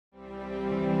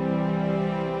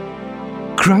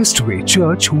Christ Way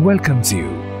Church welcomes you.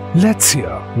 Let's hear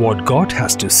what God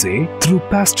has to say through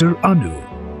Pastor Annu.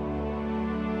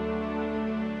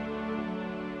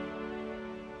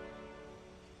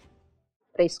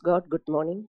 Praise God, good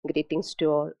morning. Greetings to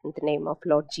all in the name of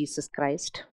Lord Jesus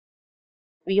Christ.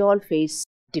 We all face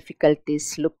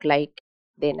difficulties look like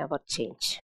they never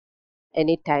change.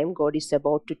 Anytime God is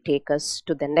about to take us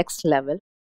to the next level,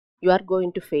 you are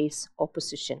going to face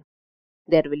opposition.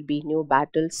 There will be new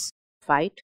battles,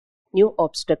 fight, new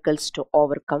obstacles to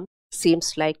overcome.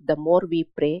 Seems like the more we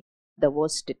pray, the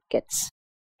worse it gets.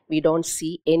 We don't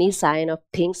see any sign of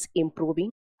things improving.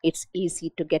 It's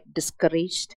easy to get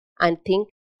discouraged and think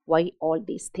why all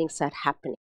these things are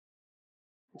happening.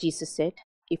 Jesus said,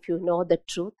 if you know the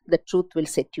truth will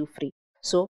set you free.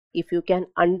 So if you can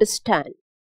understand,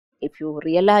 if you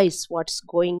realize what's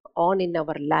going on in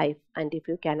our life, and if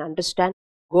you can understand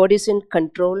God is in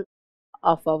control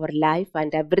of our life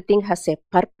and everything has a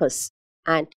purpose,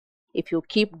 and if you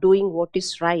keep doing what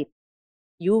is right,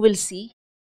 you will see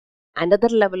another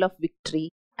level of victory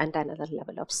and another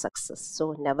level of success.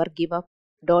 So never give up.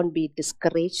 Don't be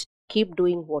discouraged. Keep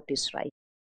doing what is right.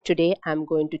 Today I'm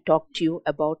going to talk to you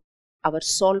about our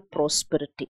soul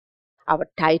prosperity. Our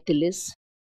title is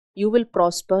You Will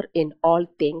Prosper in All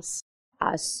Things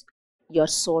as Your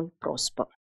Soul Prosper.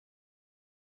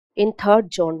 In 3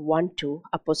 John 1:2,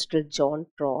 Apostle John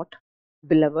wrote,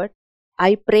 Beloved,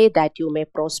 I pray that you may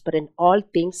prosper in all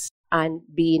things and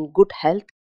be in good health,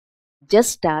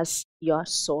 just as your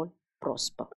soul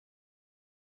prosper.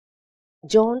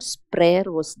 John's prayer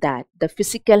was that the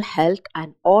physical health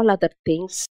and all other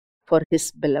things for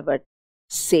his beloved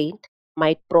saint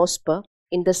might prosper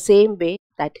in the same way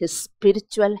that his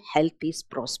spiritual health is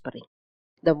prospering.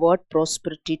 The word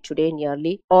prosperity today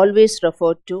nearly always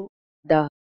referred to the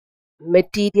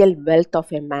material wealth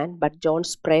of a man, but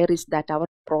John's prayer is that our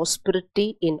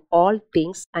prosperity in all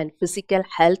things and physical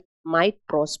health might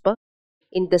prosper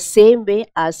in the same way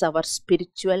as our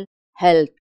spiritual health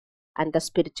and the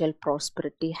spiritual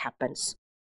prosperity happens.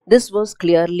 This verse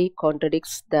clearly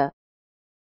contradicts the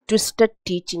twisted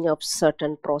teaching of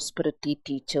certain prosperity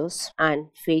teachers and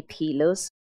faith healers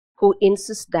who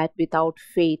insist that without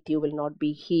faith you will not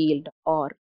be healed,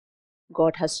 or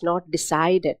God has not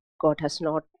decided, God has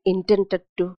not intended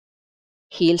to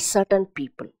heal certain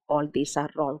people. All these are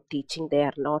wrong teaching. They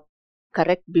are not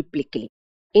correct biblically.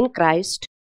 In Christ,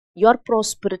 your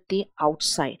prosperity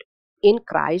outside. In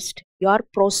Christ, your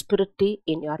prosperity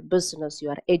in your business,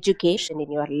 your education,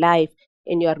 in your life,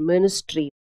 in your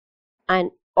ministry, and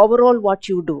overall what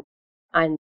you do,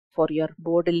 and for your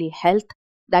bodily health,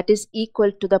 that is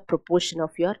equal to the proportion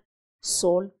of your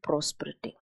soul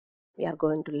prosperity. We are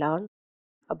going to learn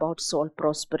about soul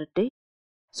prosperity.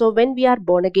 So when we are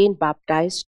born again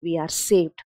baptized, we are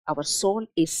saved. Our soul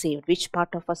is saved. Which part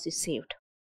of us is saved?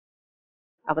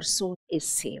 Our soul is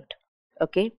saved.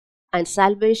 Okay? And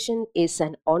salvation is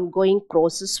an ongoing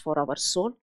process for our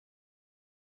soul,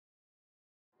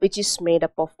 which is made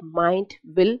up of mind,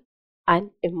 will,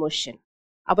 and emotion.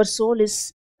 Our soul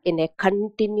is in a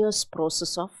continuous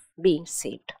process of being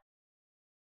saved.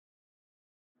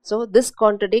 So this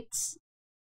contradicts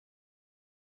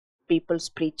people's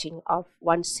preaching of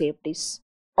once saved is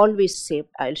always saved.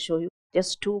 I'll show you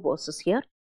just two verses here.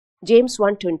 James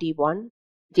 1:21,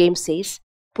 James says,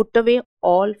 Put away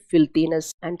all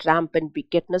filthiness and rampant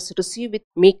wickedness, receive with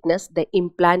meekness the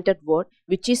implanted word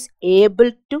which is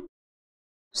able to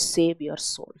save your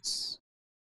souls.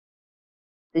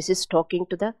 This is talking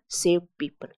to the saved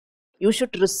people. You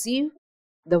should receive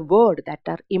the word that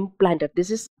are implanted.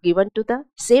 This is given to the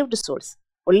saved souls.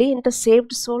 Only in the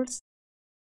saved souls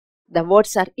the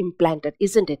words are implanted,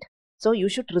 isn't it? So you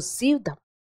should receive them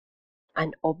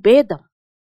and obey them,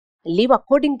 live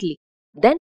accordingly.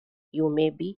 Then you may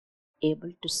be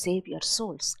able to save your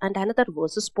souls. And another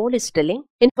verse Paul is telling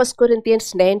in 1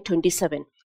 Corinthians 9:27,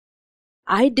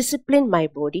 I discipline my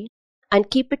body and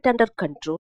keep it under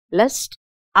control, lest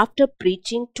after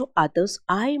preaching to others,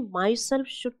 I myself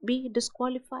should be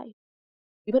disqualified.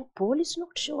 Even Paul is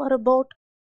not sure about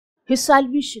his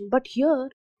salvation, but here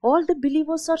all the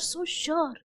believers are so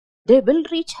sure they will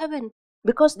reach heaven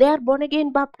because they are born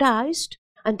again baptized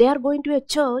and they are going to a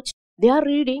church, they are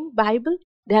reading Bible,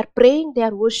 they are praying, they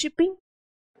are worshipping.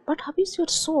 But how is your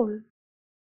soul?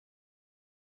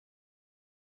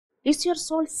 Is your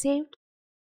soul saved?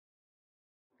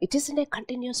 It is in a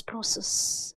continuous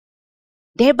process.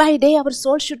 Day by day our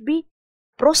soul should be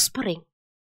prospering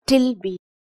till we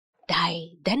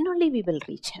die. Then only we will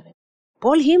reach heaven.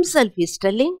 Paul himself is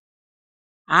telling,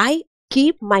 I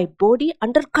keep my body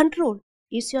under control.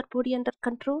 Is your body under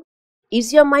control?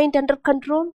 Is your mind under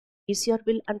control? Is your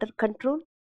will under control?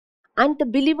 And the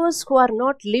believers who are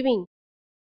not living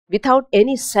without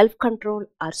any self-control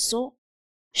are so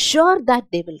sure that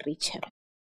they will reach heaven.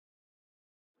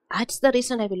 That's the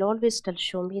reason I will always tell,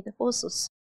 show me the verses.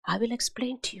 I will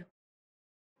explain to you.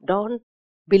 Don't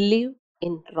believe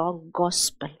in wrong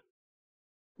gospel,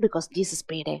 because Jesus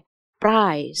paid a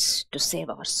price to save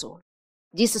our soul.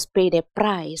 Jesus paid a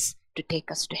price to take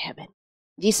us to heaven.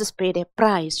 Jesus paid a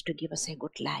price to give us a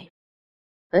good life.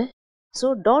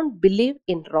 So don't believe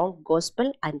in wrong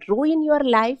gospel and ruin your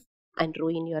life and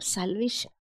ruin your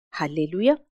salvation.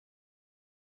 Hallelujah.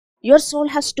 Your soul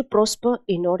has to prosper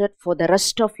in order for the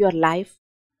rest of your life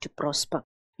to prosper.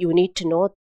 You need to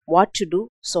know what to do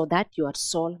so that your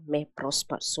soul may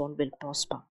prosper. Soul will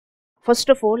prosper. First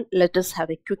of all, let us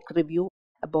have a quick review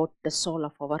about the soul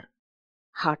of our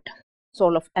heart,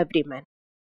 soul of every man.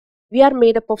 We are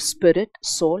made up of spirit,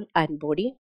 soul, and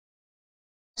body.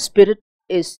 Spirit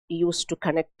is used to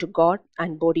connect to God,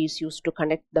 and body is used to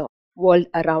connect the world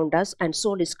around us, and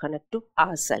soul is connected to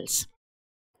ourselves.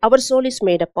 Our soul is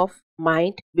made up of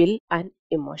mind, will, and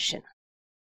emotion.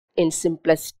 In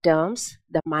simplest terms,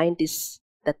 the mind is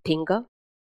the thinker,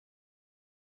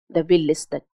 the will is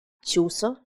the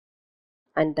chooser,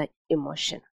 and the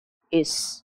emotion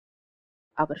is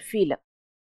our feeler.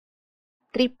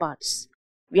 Three parts.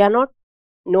 We are not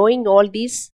knowing all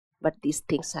these, but these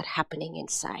things are happening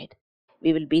inside.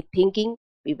 We will be thinking,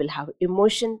 we will have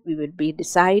emotion, we will be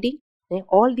deciding.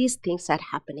 All these things are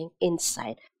happening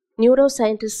inside.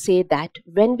 Neuroscientists say that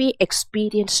when we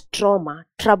experience trauma,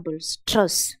 trouble,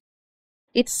 stress,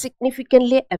 it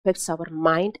significantly affects our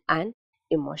mind and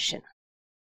emotion.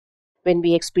 When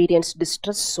we experience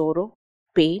distress, sorrow,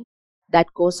 pain,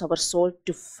 that cause our soul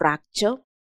to fracture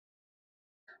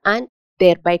and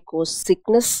thereby cause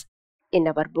sickness in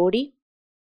our body.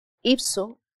 If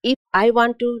so, if I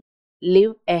want to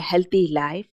live a healthy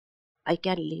life, I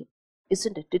can live,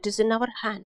 isn't it? It is in our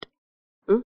hand.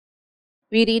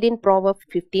 We read in Proverbs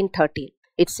 15:13.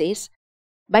 It says,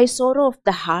 by sorrow of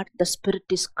the heart, the spirit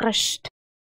is crushed.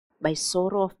 By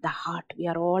sorrow of the heart, we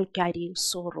are all carrying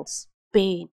sorrows,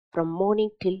 pain from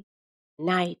morning till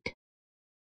night.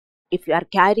 If you are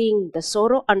carrying the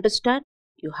sorrow, understand,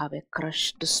 you have a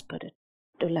crushed spirit.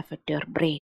 It will affect your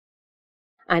brain.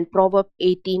 And Proverbs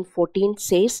 18:14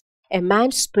 says, a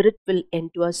man's spirit will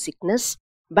endure sickness,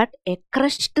 but a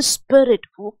crushed spirit,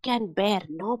 who can bear?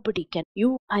 Nobody can.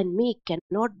 You and me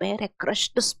cannot bear a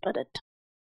crushed spirit.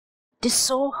 It is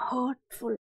so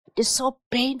hurtful. It is so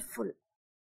painful.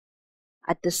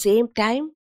 At the same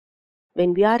time,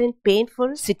 when we are in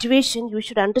painful situation, you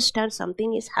should understand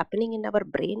something is happening in our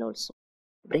brain also.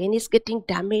 Brain is getting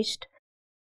damaged.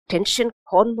 Tension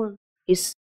hormone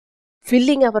is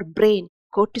filling our brain,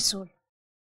 cortisol.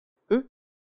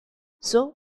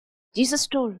 So, Jesus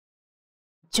told,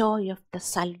 joy of the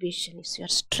salvation is your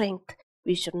strength.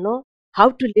 We should know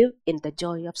how to live in the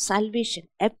joy of salvation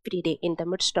every day in the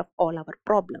midst of all our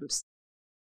problems.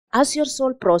 As your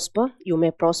soul prosper, you may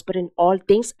prosper in all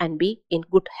things and be in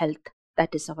good health.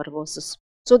 That is our verses.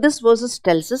 So this verses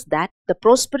tells us that the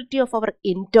prosperity of our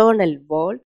internal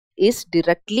world is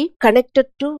directly connected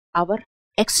to our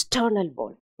external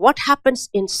world. What happens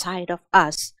inside of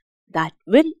us, that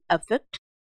will affect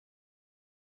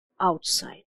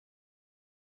outside.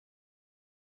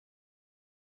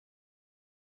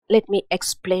 Let me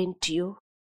explain to you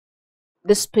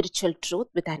the spiritual truth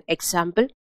with an example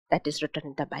that is written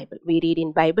in the Bible. We read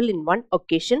in Bible, in one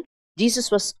occasion,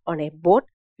 Jesus was on a boat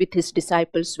with his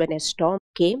disciples when a storm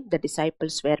came. The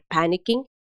disciples were panicking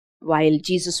while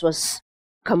Jesus was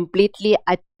completely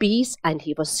at peace and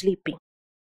he was sleeping.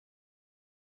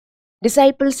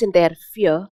 Disciples, in their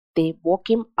fear, they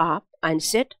woke him up and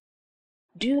said,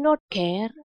 do you not care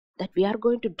that we are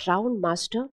going to drown,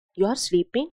 Master? You are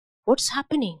sleeping. What's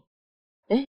happening?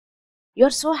 You are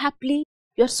so happily,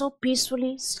 you are so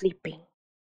peacefully sleeping.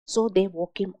 So they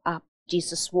woke him up.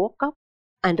 Jesus woke up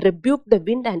and rebuked the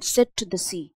wind and said to the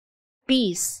sea,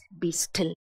 peace, be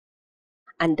still.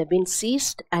 And the wind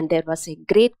ceased and there was a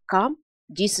great calm.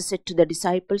 Jesus said to the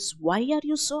disciples, why are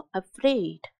you so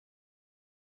afraid?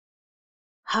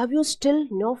 Have you still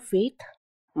no faith?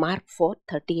 Mark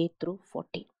 4:38 through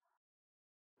 40.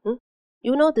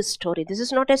 You know this story. This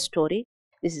is not a story.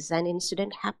 This is an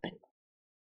incident happened.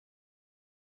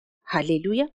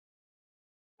 Hallelujah.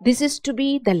 This is to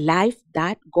be the life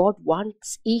that God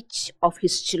wants each of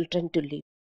his children to live.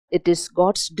 It is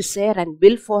God's desire and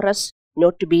will for us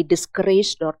not to be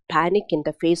discouraged or panic in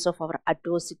the face of our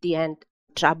adversity and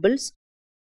troubles,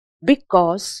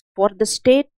 because for the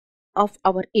state of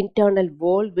our internal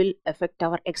world will affect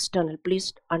our external.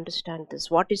 Please understand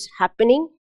this. What is happening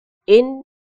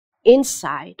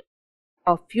inside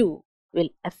of you will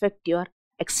affect your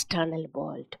external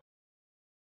world.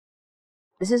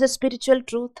 This is a spiritual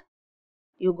truth.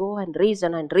 You go and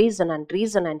reason and reason and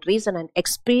reason and reason and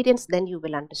experience, then you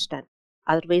will understand.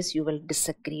 Otherwise, you will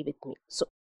disagree with me. So,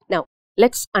 now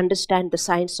let's understand the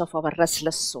signs of our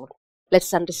restless soul.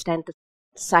 Let's understand the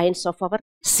signs of our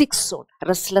sick soul.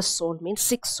 Restless soul means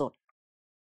sick soul.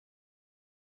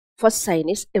 First sign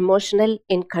is emotional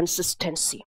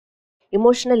inconsistency.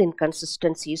 Emotional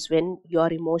inconsistency is when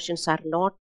your emotions are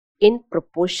not in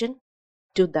proportion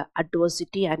to the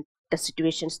adversity and the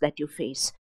situations that you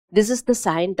face. This is the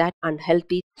sign that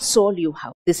unhealthy soul you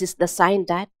have. This is the sign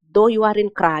that though you are in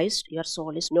Christ, your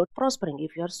soul is not prospering.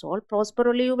 If your soul prosper,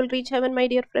 only you will reach heaven, my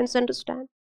dear friends, understand.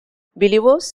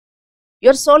 Believers,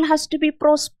 your soul has to be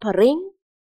prospering.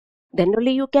 Then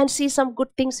only you can see some good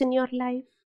things in your life.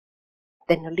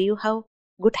 Then only you have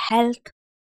good health.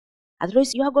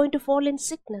 Otherwise, you are going to fall in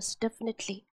sickness,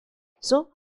 definitely. So,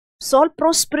 soul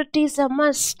prosperity is a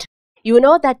must. You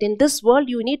know that in this world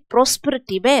you need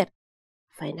prosperity. Where?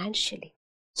 Financially.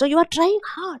 So you are trying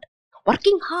hard,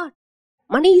 working hard.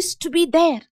 Money is to be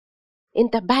there in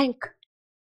the bank.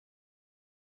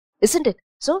 Isn't it?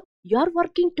 So you are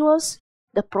working towards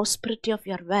the prosperity of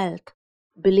your wealth.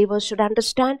 Believers should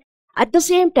understand. At the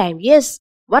same time, yes,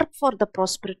 work for the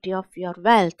prosperity of your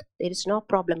wealth. There is no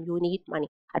problem. You need money.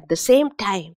 At the same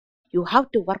time, you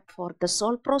have to work for the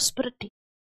soul prosperity.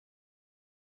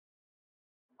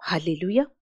 Hallelujah.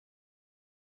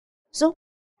 So,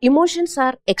 emotions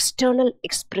are external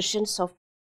expressions of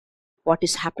what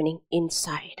is happening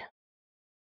inside.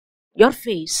 Your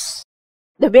face,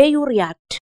 the way you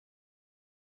react,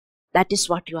 that is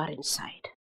what you are inside.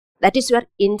 That is your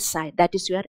inside. That is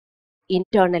your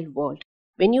internal world.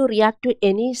 When you react to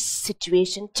any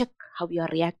situation, check how you are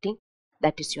reacting.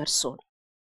 That is your soul.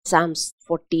 Psalms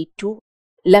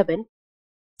 42:11.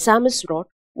 Psalmist wrote,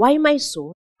 "Why, my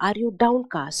soul, are you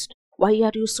downcast? Why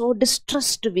are you so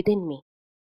distressed within me?"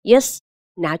 Yes,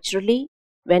 naturally,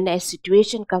 when a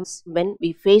situation comes, when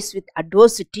we face with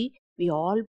adversity, we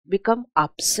all become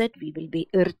upset, we will be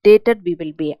irritated, we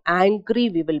will be angry,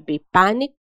 we will be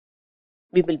panicked,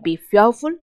 we will be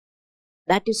fearful.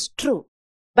 That is true.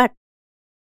 But,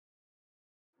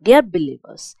 dear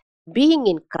believers, being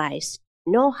in Christ,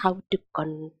 know how to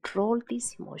control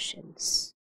these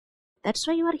emotions. That's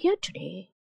why you are here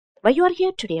today. Why you are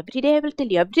here today? Every day I will tell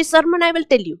you. Every sermon I will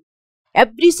tell you.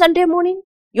 Every Sunday morning,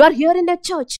 you are here in a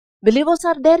church. Believers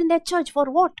are there in a church for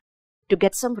what? To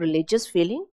get some religious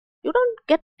feeling? You don't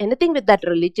get anything with that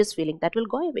religious feeling. That will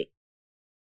go away.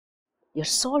 Your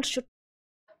soul should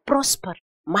prosper.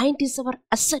 Mind is our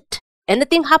asset.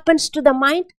 Anything happens to the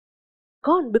mind,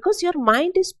 gone. Because your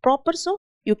mind is proper, so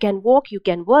you can walk, you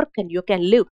can work, and you can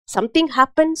live. Something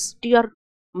happens to your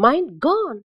mind,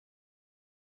 gone.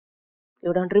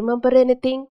 You don't remember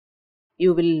anything.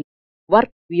 You will work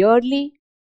weirdly.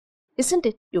 Isn't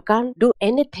it? You can't do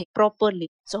anything properly.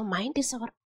 So mind is our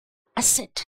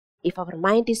asset. If our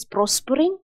mind is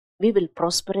prospering, we will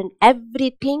prosper in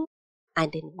everything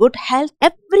and in good health,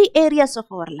 every areas of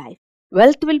our life.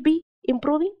 Wealth will be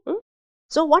improving.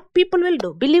 So what people will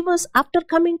do? Believers, after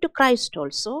coming to Christ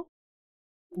also,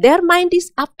 their mind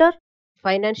is after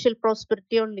financial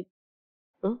prosperity only.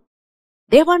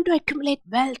 They want to accumulate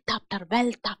wealth after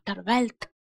wealth after wealth.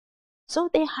 So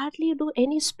they hardly do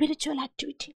any spiritual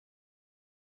activity.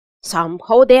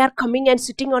 Somehow they are coming and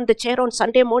sitting on the chair on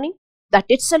Sunday morning. That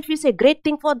itself is a great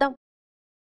thing for them.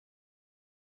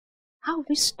 How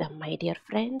wisdom, my dear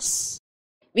friends.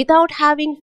 Without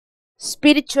having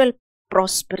spiritual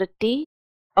prosperity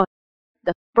or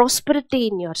the prosperity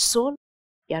in your soul,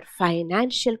 your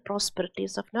financial prosperity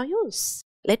is of no use.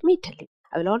 Let me tell you,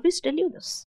 I will always tell you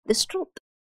this truth.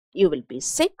 You will be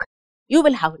sick, you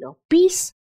will have no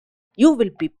peace, you will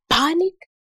be panicked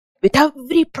with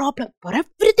every problem. For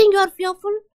everything you are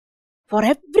fearful, for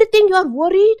everything you are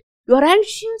worried, you are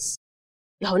anxious,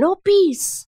 you have no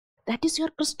peace. That is your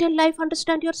Christian life.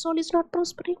 Understand, your soul is not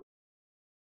prospering.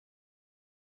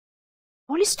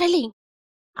 Paul is telling,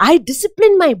 I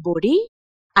discipline my body,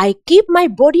 I keep my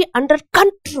body under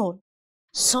control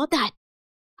so that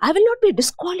I will not be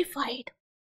disqualified.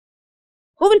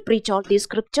 Who will preach all these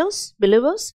scriptures,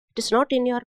 believers? It is not in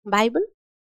your Bible.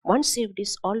 Once saved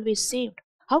is always saved.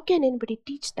 How can anybody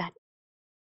teach that?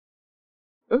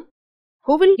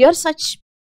 Who will hear such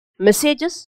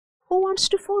messages? Who wants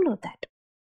to follow that?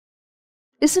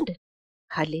 Isn't it?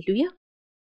 Hallelujah.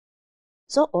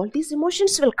 So all these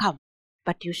emotions will come,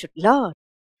 but you should learn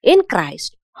in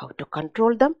Christ how to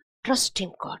control them. Trust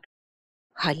in God.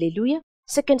 Hallelujah.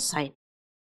 Second sign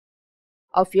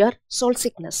of your soul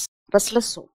sickness, restless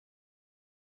soul.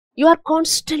 You are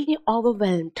constantly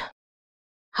overwhelmed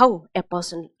How a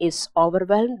person is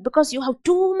overwhelmed because you have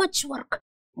too much work.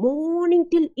 Morning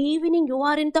till evening, you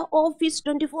are in the office,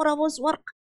 24 hours work.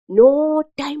 No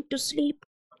time to sleep.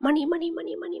 Money, money,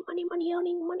 money, money, money, money,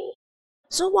 earning money.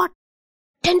 So what?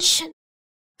 Tension.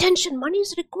 Tension. Money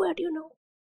is required,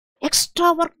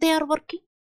 Extra work they are working.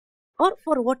 Or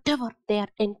for whatever they are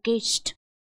engaged.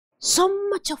 So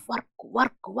much of work.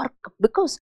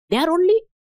 Because they are only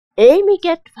aiming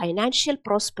at financial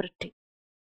prosperity.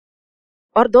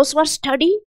 Or those who are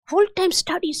studying, full-time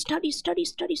study.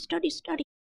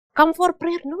 Come for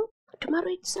prayer, no?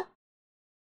 Tomorrow exam.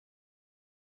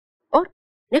 Or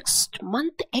next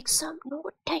month exam, no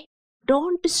time.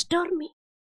 Don't disturb me.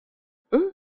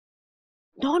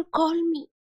 Don't call me.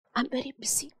 I'm very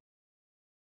busy.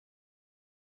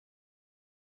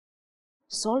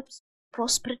 Solves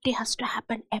prosperity has to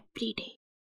happen every day.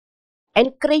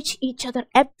 Encourage each other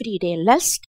every day,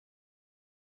 lest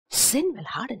sin will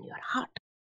harden your heart.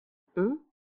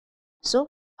 So,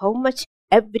 how much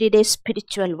everyday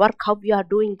spiritual work, how we are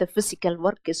doing the physical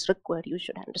work is required, you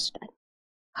should understand.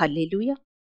 Hallelujah.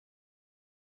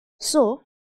 So,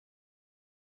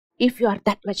 if you are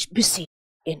that much busy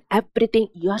in everything,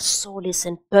 your soul is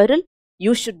in peril,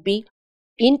 you should be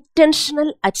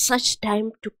intentional at such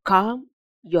time to calm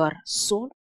your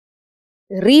soul.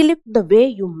 Relive the way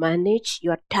you manage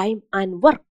your time and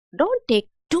work. Don't take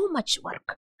too much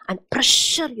work and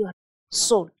pressure your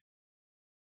soul.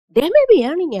 They may be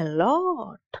earning a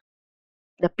lot.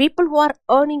 The people who are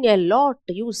earning a lot,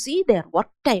 you see their work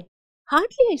time.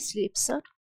 Hardly I sleep, sir.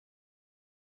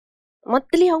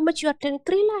 Monthly, how much you are earning?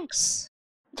 3 lakhs.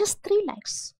 Just 3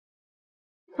 lakhs.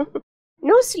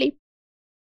 No sleep.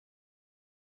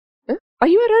 Are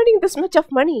you earning this much of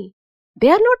money? They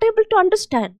are not able to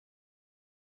understand.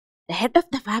 The head of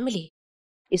the family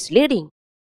is leading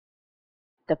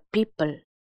the people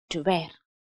to where?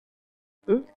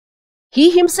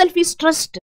 He himself is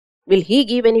stressed. Will he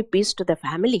give any peace to the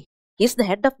family? He is the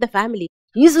head of the family.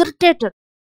 He is irritated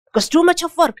because too much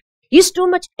of work. He is too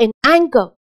much in anger.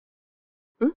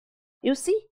 You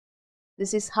see,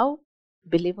 this is how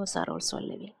believers are also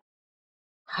living.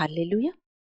 Hallelujah.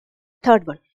 Third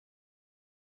one,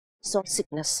 soul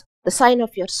sickness. The sign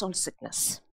of your soul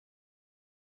sickness.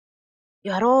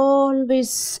 You are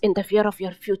always in the fear of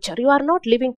your future. You are not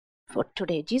living for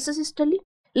today. Jesus is telling,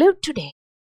 live today.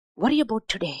 Worry about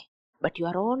today. But you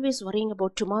are always worrying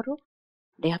about tomorrow,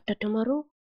 day after tomorrow,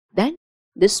 then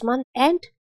this month and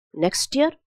next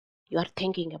year. You are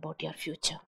thinking about your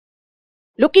future.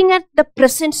 Looking at the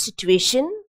present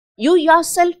situation, you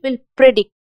yourself will predict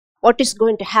what is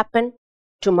going to happen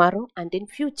tomorrow and in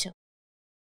future.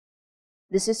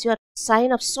 This is your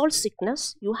sign of soul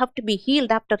sickness. You have to be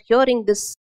healed after hearing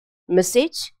this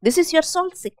message. This is your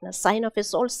soul sickness, sign of a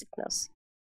soul sickness.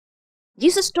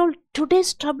 Jesus told,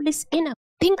 today's trouble is enough.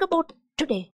 Think about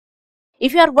today.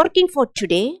 If you are working for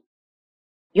today,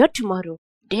 your tomorrow,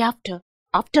 day after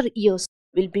years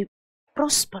will be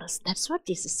prosperous. That's what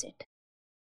Jesus said.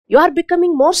 You are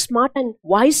becoming more smart and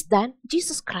wise than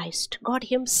Jesus Christ, God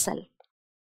Himself.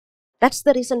 That's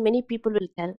the reason many people will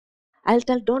tell, I'll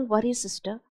tell, don't worry,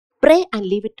 sister. Pray and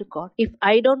leave it to God. If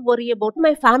I don't worry about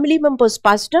my family members,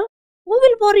 pastor, who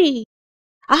will worry?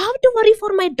 I have to worry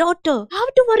for my daughter. I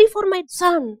have to worry for my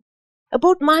son.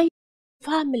 About my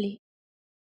family.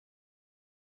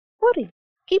 Worry.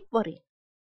 Keep worrying.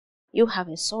 You have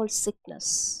a soul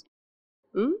sickness.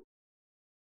 You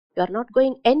are not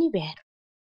going anywhere.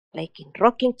 Like in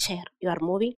rocking chair, you are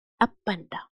moving up and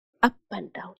down, up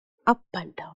and down, up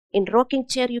and down. In rocking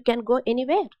chair, you can go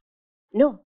anywhere.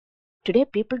 No. Today,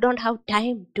 people don't have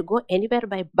time to go anywhere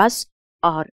by bus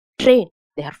or train.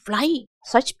 They are flying.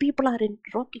 Such people are in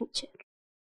rocking chair.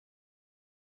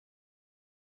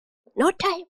 No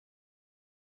time.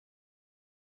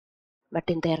 But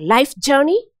in their life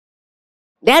journey,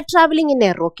 they are traveling in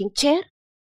a rocking chair.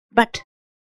 But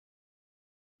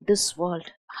this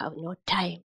world have no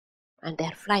time. And they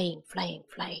are flying.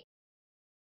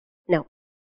 Now,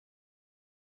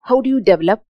 how do you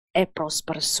develop a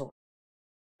prosperous soul?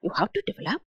 You have to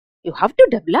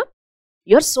develop.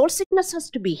 Your soul sickness has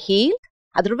to be healed.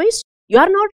 Otherwise, you are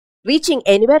not reaching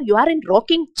anywhere. You are in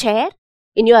rocking chair.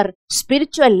 In your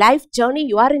spiritual life journey,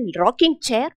 you are in rocking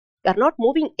chair. You are not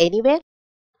moving anywhere.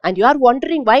 And you are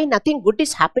wondering why nothing good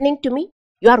is happening to me.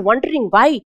 You are wondering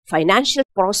why financial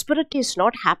prosperity is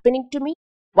not happening to me.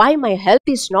 Why my health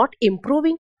is not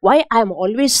improving. Why I am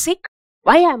always sick.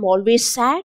 Why I am always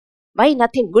sad. Why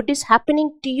nothing good is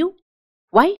happening to you.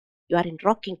 Why? You are in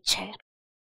rocking chair.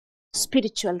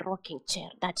 Spiritual rocking chair.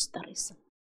 That's the reason.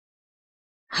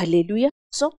 Hallelujah.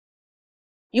 So,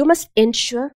 you must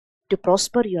ensure to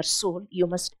prosper your soul, you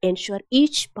must ensure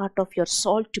each part of your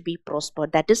soul to be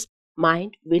prospered. That is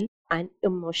mind, will, and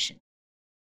emotion.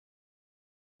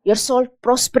 Your soul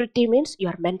prosperity means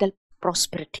your mental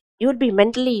prosperity. You will be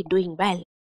mentally doing well.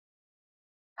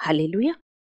 Hallelujah.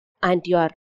 And your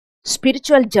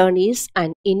spiritual journey is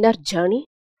an inner journey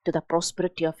to the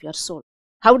prosperity of your soul.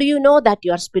 How do you know that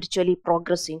you are spiritually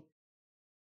progressing?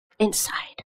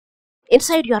 Inside.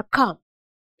 Inside you are calm.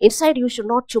 Inside you should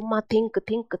not chumma think.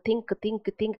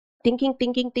 Thinking.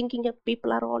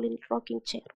 People are all in rocking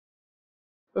chair.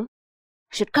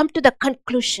 Should come to the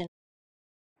conclusion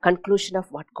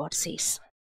of what God says.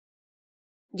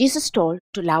 Jesus told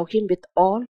to love Him with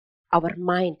all our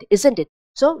mind, isn't it?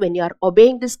 So when you are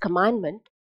obeying this commandment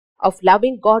of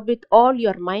loving God with all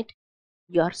your mind,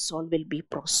 your soul will be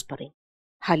prospering.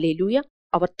 Hallelujah.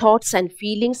 Our thoughts and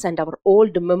feelings and our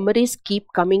old memories keep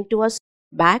coming to us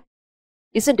back,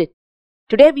 isn't it?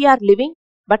 Today we are living,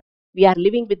 but we are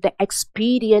living with the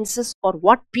experiences or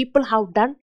what people have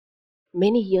done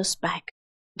many years back.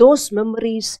 Those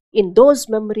memories, in those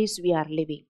memories we are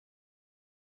living.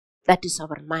 That is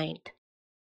our mind.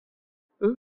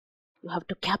 You have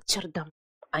to capture them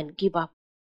and give up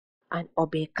and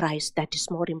obey Christ. That is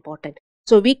more important.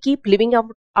 So we keep living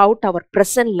out our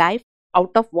present life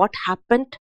out of what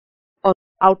happened or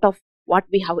out of what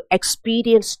we have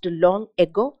experienced long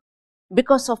ago.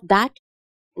 Because of that,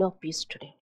 no peace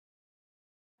today.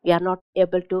 We are not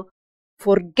able to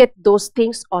forget those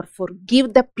things or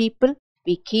forgive the people.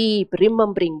 We keep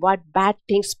remembering what bad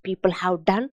things people have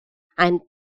done and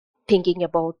thinking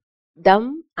about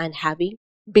them and having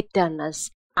bitterness,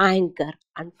 anger,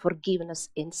 unforgiveness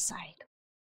inside.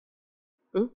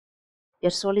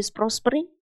 Your soul is prospering?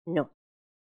 No.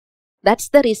 That's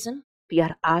the reason we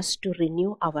are asked to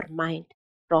renew our mind.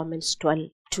 Romans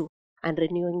 12:2. And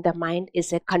renewing the mind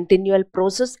is a continual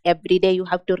process. Every day you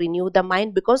have to renew the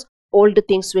mind because old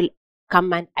things will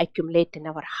come and accumulate in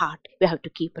our heart. We have to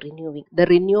keep renewing. The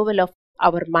renewal of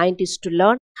our mind is to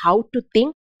learn how to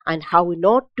think and how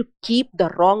not to keep the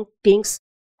wrong things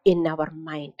in our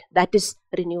mind. That is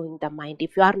renewing the mind.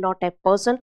 If you are not a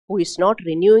person who is not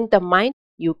renewing the mind,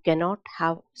 you cannot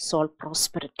have soul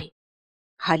prosperity.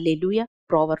 Hallelujah.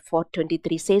 Proverbs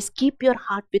 4:23 says, keep your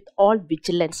heart with all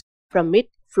vigilance. From it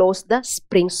flows the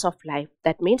springs of life.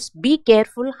 That means be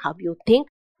careful how you think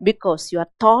because your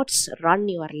thoughts run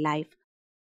your life.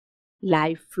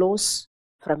 Life flows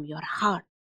from your heart.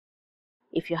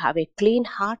 If you have a clean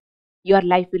heart, your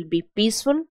life will be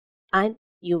peaceful and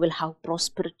you will have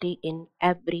prosperity in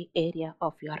every area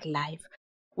of your life.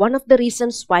 One of the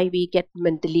reasons why we get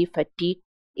mentally fatigued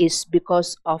is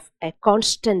because of a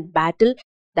constant battle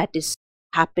that is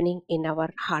happening in our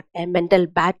heart. A mental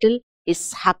battle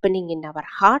is happening in our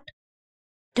heart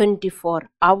 24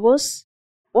 hours.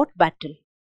 What battle?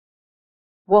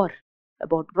 War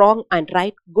about wrong and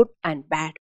right, good and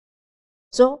bad.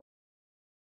 So,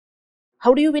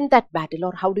 how do you win that battle,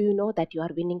 or how do you know that you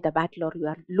are winning the battle or you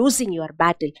are losing your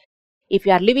battle? If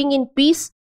you are living in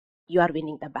peace, you are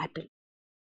winning the battle.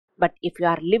 But if you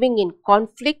are living in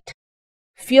conflict,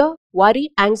 fear,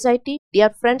 worry, anxiety, dear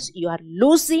friends, you are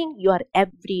losing your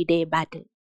everyday battle.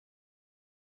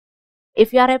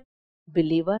 If you are a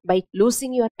believer, by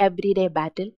losing your everyday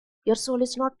battle, your soul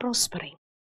is not prospering.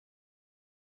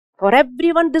 For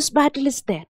everyone, this battle is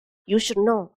there. You should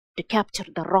know to capture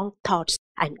the wrong thoughts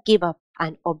and give up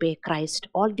and obey Christ.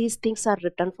 All these things are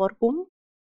written for whom?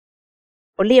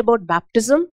 Only about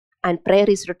baptism and prayer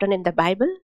is written in the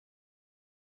Bible.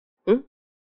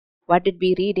 What did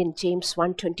we read in James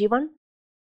 1:21?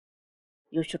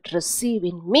 You should receive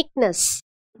in meekness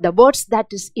the words that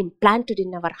is implanted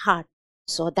in our heart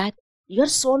so that your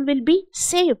soul will be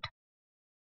saved.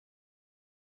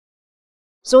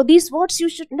 So these words you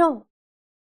should know.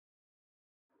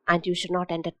 And you should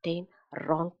not entertain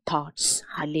wrong thoughts.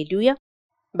 Hallelujah.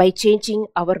 By changing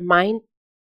our mind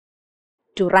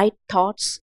to right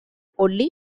thoughts only,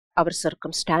 our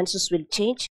circumstances will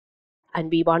change. And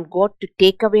we want God to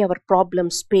take away our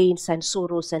problems, pains and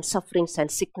sorrows and sufferings and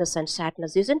sickness and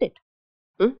sadness, isn't it?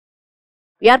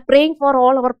 We are praying for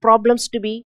all our problems to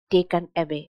be taken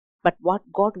away. But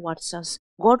what God wants us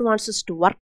to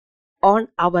work on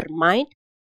our mind,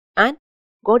 and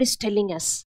God is telling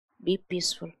us, be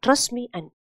peaceful. Trust me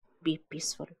and be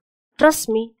peaceful. Trust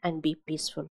me and be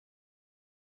peaceful.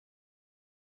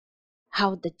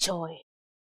 Have the joy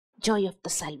of the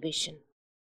salvation.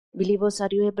 Believers, are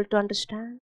you able to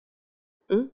understand?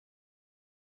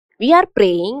 We are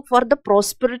praying for the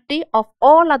prosperity of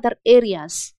all other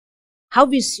areas. How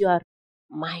is your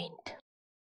mind?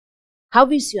 How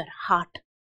is your heart?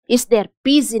 Is there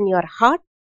peace in your heart?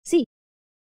 See,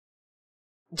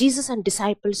 Jesus and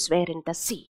disciples were in the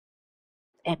sea.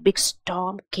 A big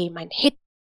storm came and hit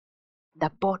the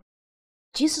boat.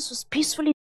 Jesus was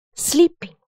peacefully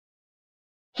sleeping.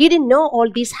 He didn't know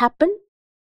all this happened.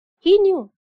 He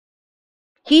knew.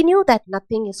 He knew that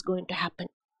nothing is going to happen.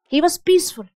 He was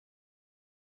peaceful.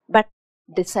 But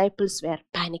disciples were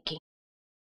panicking.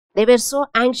 They were so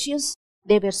anxious.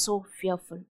 They were so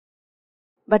fearful.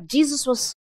 But Jesus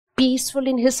was peaceful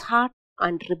in his heart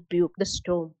and rebuked the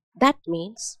storm. That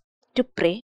means to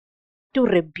pray, to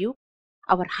rebuke,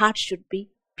 our heart should be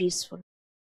peaceful.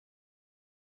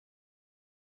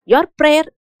 Your prayer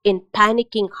in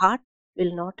panicking heart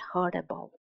will not heard about.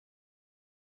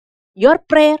 Your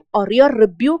prayer or your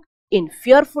rebuke in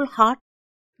fearful heart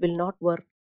will not work.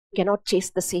 You cannot chase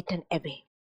the Satan away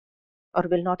or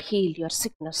will not heal your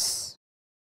sickness.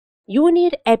 You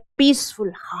need a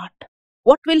peaceful heart.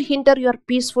 What will hinder your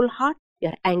peaceful heart?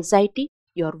 Your anxiety,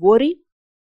 your worry,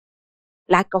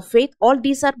 lack of faith. All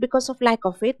these are because of lack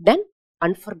of faith. Then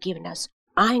unforgiveness,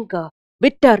 anger,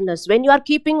 bitterness. When you are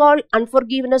keeping all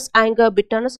unforgiveness, anger,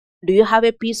 bitterness, do you have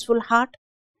a peaceful heart?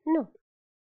 No.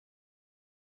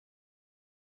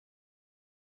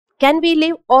 Can we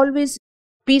live always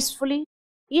peacefully?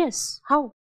 Yes.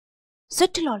 How?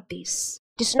 Settle all these.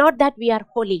 It is not that we are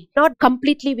holy. Not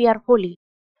completely we are holy.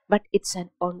 But it's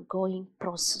an ongoing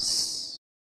process.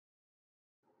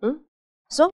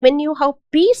 So when you have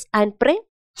peace and pray,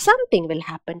 something will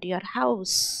happen to your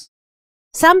house.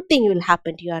 Something will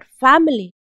happen to your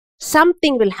family.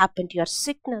 Something will happen to your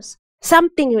sickness.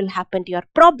 Something will happen to your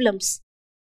problems.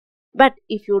 But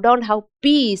if you don't have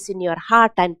peace in your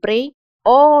heart and pray,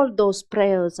 all those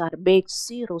prayers are baked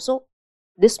zero. So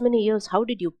this many years, how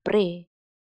did you pray?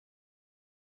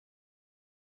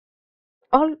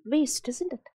 All waste,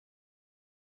 isn't it?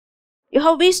 You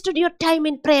have wasted your time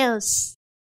in prayers.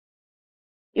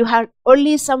 You had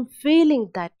only some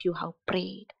feeling that you have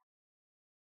prayed.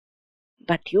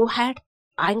 But you had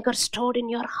anger stored in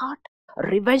your heart,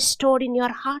 revenge stored in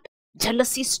your heart,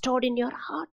 jealousy stored in your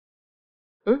heart.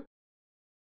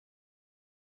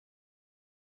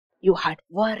 You had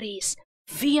worries,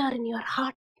 fear in your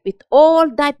heart. With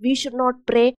all that, we should not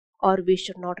pray or we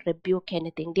should not rebuke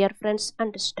anything. Dear friends,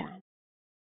 understand.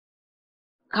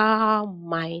 Calm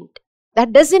mind.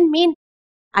 That doesn't mean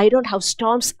I don't have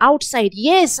storms outside.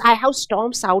 Yes, I have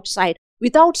storms outside.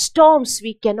 Without storms,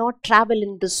 we cannot travel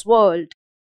in this world.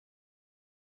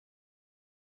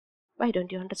 Why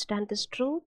don't you understand this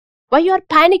truth? Why you are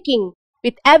panicking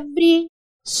with every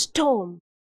storm?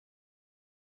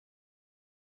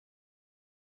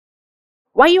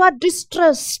 Why you are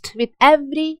distressed with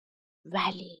every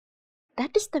valley?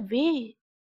 That is the way.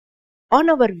 On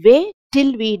our way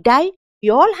till we die, we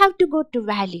all have to go to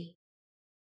valley.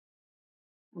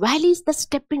 Valley is the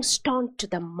stepping stone to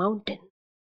the mountain.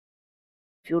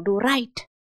 If you do right.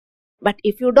 But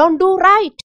if you don't do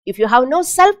right, if you have no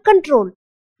self-control,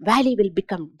 valley will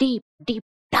become deep,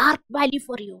 dark valley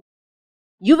for you.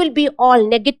 You will be all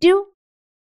negative.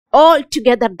 All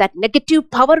together that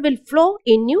negative power will flow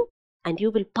in you and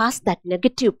you will pass that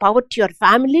negative power to your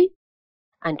family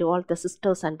and to all the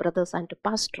sisters and brothers and to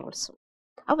pastor also.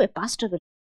 How a pastor will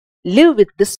live with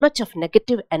this much of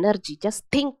negative energy? Just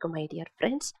think, my dear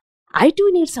friends. I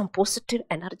do need some positive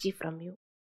energy from you.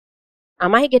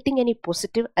 Am I getting any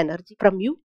positive energy from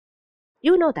you?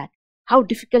 You know that. How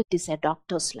difficult is a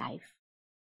doctor's life.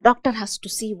 Doctor has to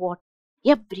see what?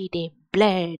 Every day,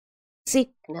 blood,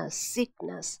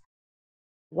 sickness.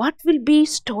 What will be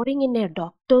storing in a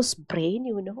doctor's brain,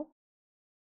 you know?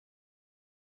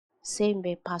 Same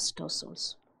way pastors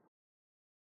also.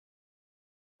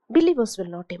 Believers will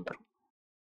not improve.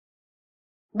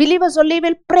 Believers only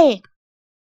will pray.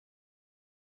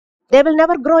 They will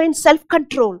never grow in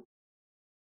self-control.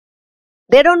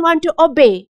 They don't want to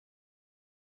obey.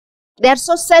 They are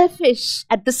so selfish.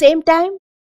 At the same time,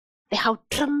 they have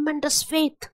tremendous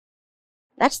faith.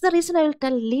 That's the reason I will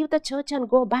tell, leave the church and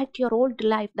go back to your old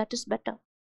life. That is better.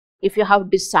 If you have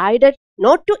decided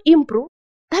not to improve,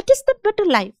 that is the better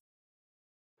life.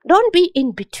 Don't be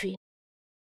in between.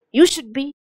 You should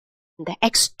be in the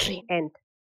extreme end.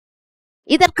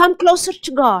 Either come closer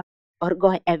to God or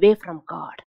go away from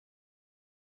God.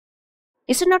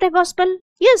 Is it not a gospel?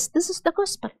 Yes, this is the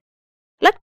gospel.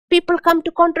 Let people come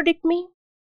to contradict me.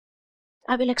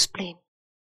 I will explain.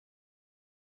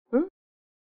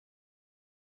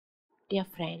 Dear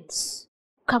friends,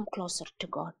 come closer to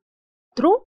God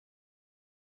through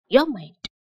your mind.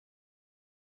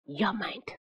 Your mind.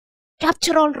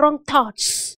 Capture all wrong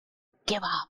thoughts. Give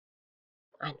up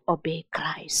and obey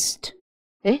Christ.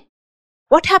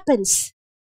 What happens?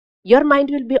 Your mind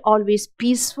will be always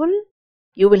peaceful.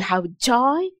 You will have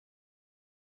joy.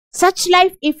 Such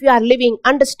life, if you are living,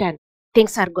 understand,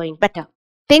 things are going better.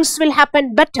 Things will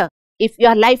happen better. If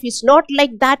your life is not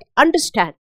like that,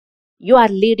 understand, you are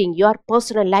leading your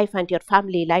personal life and your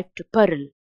family life to peril.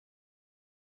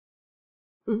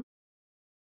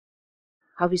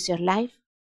 How is your life?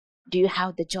 Do you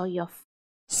have the joy of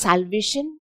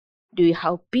salvation? Do you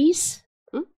have peace?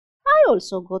 I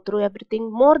also go through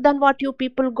everything more than what you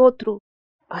people go through.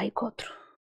 I go through.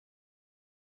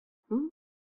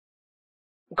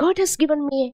 God has given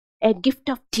me a gift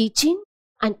of teaching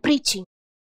and preaching.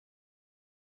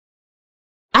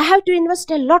 I have to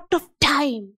invest a lot of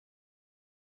time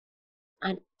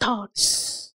and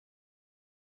thoughts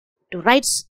to write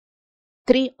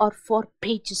 3 or 4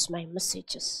 pages my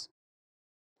messages.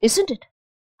 Isn't it?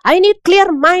 I need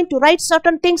clear mind to write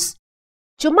certain things.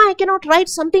 Chuma, I cannot write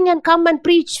something and come and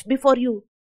preach before you.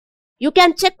 You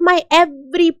can check my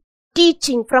every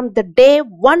teaching from the day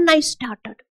one I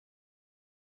started.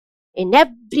 In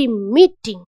every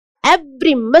meeting,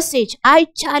 every message, I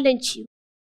challenge you.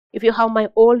 If you have my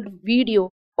old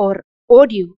video or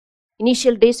audio,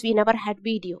 initial days we never had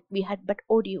video, we had but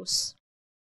audios.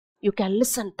 You can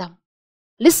listen them.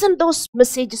 Listen those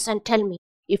messages and tell me,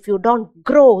 if you don't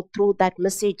grow through that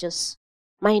messages,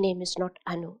 my name is not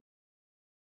Annu.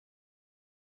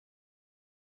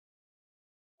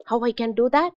 How I can do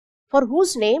that? For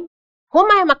whose name?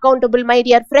 Whom I am accountable, my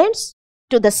dear friends?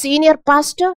 To the senior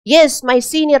pastor? Yes, my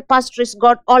senior pastor is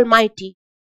God Almighty.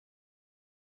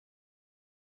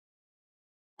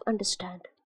 Understand,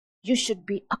 you should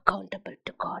be accountable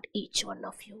to God, each one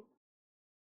of you.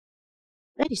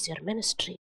 Where is your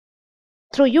ministry?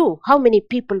 Through you, how many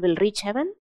people will reach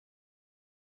heaven?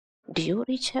 Do you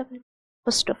reach heaven?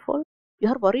 First of all, you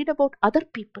are worried about other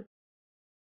people.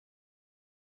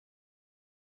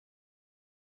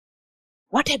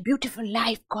 What a beautiful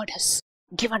life God has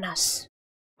given us.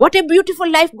 What a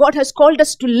beautiful life God has called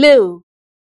us to live.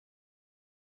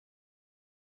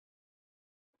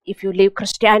 If you live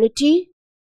Christianity,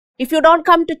 if you don't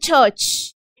come to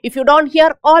church, if you don't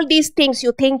hear all these things,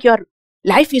 you think your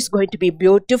life is going to be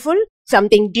beautiful,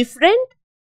 something different?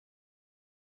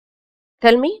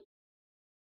 Tell me.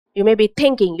 You may be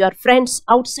thinking your friends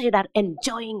outside are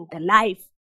enjoying the life.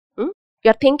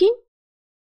 You're thinking?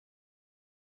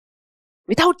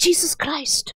 Without Jesus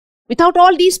Christ, without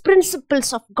all these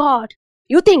principles of God,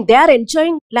 you think they are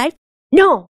enjoying life?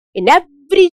 No. In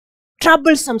every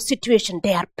troublesome situation,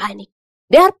 they are panic.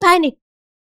 They are panic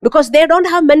because they don't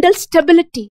have mental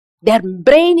stability. Their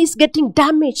brain is getting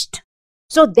damaged.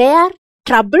 So they are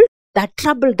troubled, that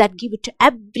trouble that give it to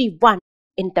everyone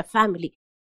in the family.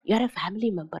 You are a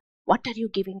family member. What are you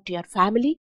giving to your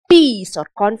family? Peace or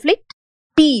conflict?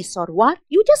 Peace or war?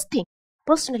 You just think.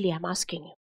 Personally, I'm asking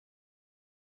you.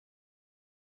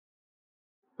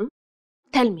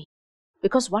 Tell me.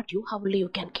 Because what you have only you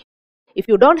can give. If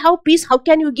you don't have peace, how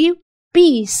can you give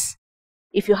peace?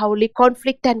 If you have only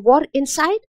conflict and war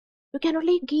inside, you can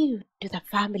only give to the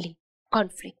family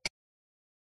conflict.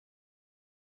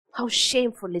 How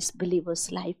shameful is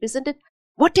believer's life, isn't it?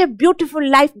 What a beautiful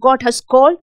life God has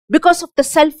called because of the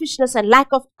selfishness and lack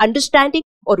of understanding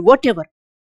or whatever.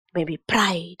 Maybe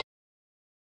pride.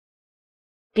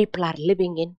 People are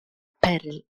living in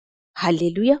peril.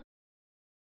 Hallelujah.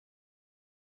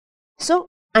 So,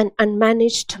 an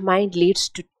unmanaged mind leads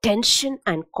to tension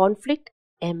and conflict.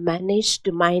 A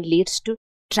managed mind leads to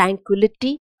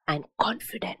tranquility and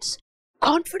confidence.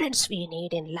 Confidence we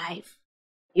need in life.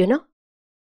 You know?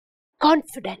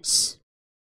 Confidence.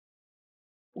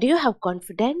 Do you have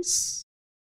confidence?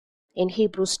 In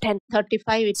Hebrews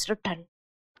 10:35 it's written,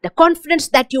 the confidence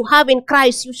that you have in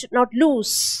Christ you should not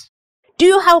lose. Do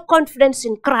you have confidence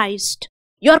in Christ?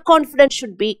 Your confidence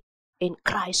should be in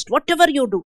Christ. Whatever you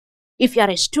do, if you are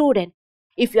a student,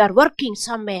 if you are working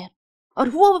somewhere, or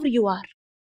whoever you are,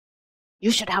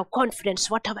 you should have confidence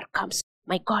whatever comes.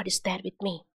 My God is there with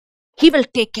me. He will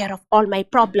take care of all my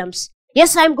problems.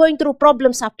 Yes, I am going through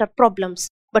problems after problems.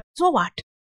 But so what?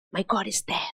 My God is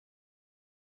there.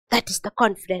 That is the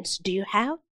confidence. Do you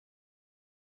have?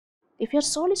 If your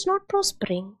soul is not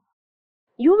prospering,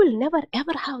 you will never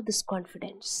ever have this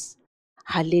confidence.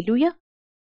 Hallelujah.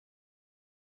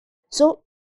 So,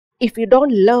 if you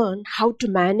don't learn how to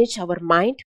manage our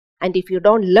mind, and if you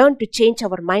don't learn to change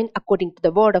our mind according to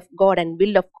the word of God and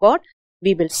will of God,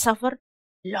 we will suffer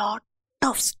lot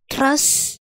of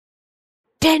stress,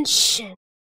 tension,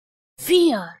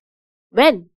 fear.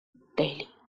 When? Daily.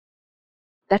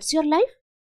 That's your life?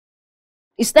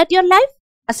 Is that your life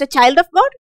as a child of God?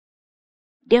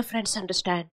 Dear friends,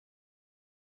 understand.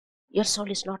 Your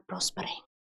soul is not prospering.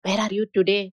 Where are you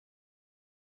today?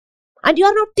 And you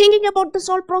are not thinking about the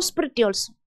soul prosperity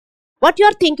also. What you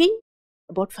are thinking?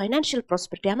 About financial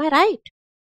prosperity. Am I right?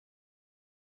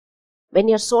 When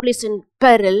your soul is in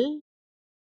peril,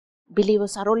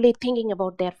 believers are only thinking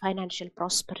about their financial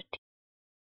prosperity.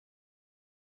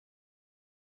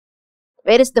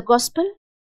 Where is the gospel?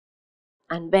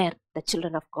 And where the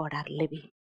children of God are living.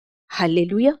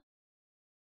 Hallelujah.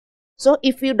 So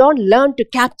if you don't learn to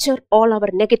capture all our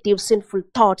negative sinful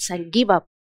thoughts and give up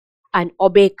and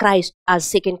obey Christ, as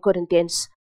 2 Corinthians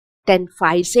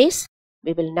 10:5 says,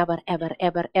 we will never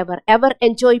ever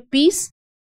enjoy peace.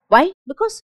 Why?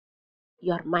 Because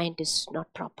your mind is not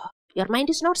proper. Your mind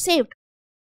is not saved.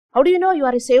 How do you know you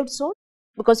are a saved soul?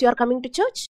 Because you are coming to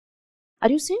church. Are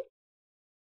you saved?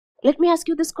 Let me ask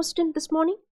you this question this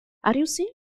morning. Are you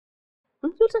saved?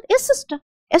 You'll say, yes, sister.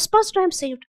 Yes, pastor, I am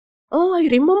saved. Oh, I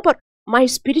remember my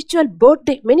spiritual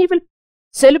birthday. Many will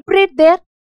celebrate their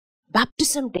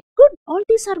baptism day. Good. All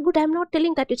these are good. I am not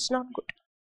telling that it's not good.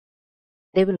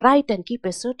 They will write and keep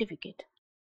a certificate.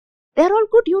 They are all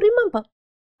good. You remember.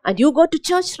 And you go to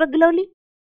church regularly.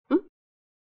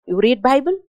 You read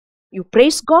Bible. You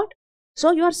praise God.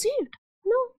 So you are saved.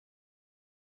 No.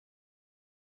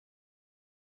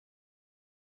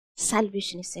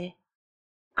 Salvation is a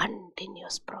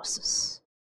continuous process.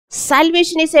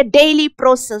 Salvation is a daily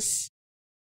process.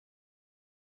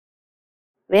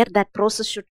 Where that process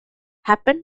should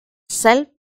happen?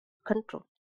 Self-control.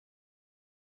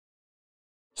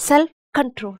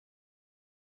 Self-control.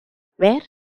 Where?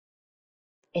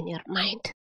 In your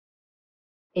mind.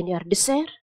 In your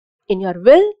desire. In your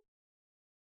will.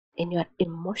 In your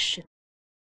emotion.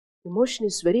 Emotion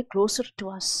is very closer to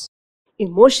us.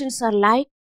 Emotions are like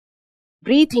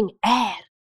breathing air.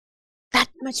 That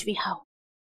much we have.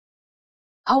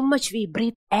 How much we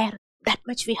breathe air, that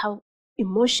much we have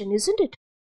emotion, isn't it?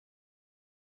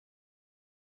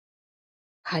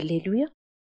 Hallelujah.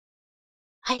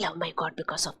 I love my God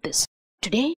because of this.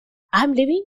 Today, I am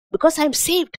living because I am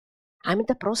saved. I am in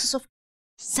the process of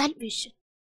salvation.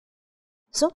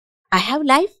 So, I have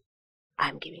life. I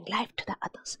am giving life to the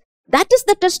others. That is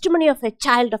the testimony of a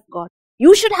child of God.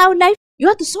 You should have life. You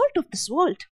are the salt of this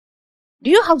world.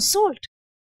 Do you have salt?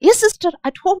 Yes, sister,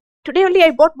 at home. Today only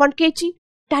I bought 1 kg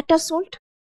Tata salt.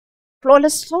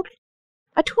 Flawless salt.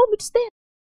 At home it's there.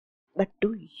 But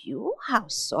do you have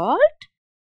salt?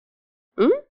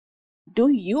 Do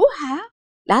you have?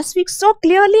 Last week so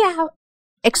clearly I have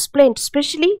explained.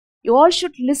 Especially you all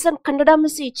should listen Kannada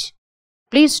message.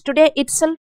 Please today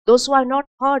itself, those who have not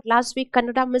heard last week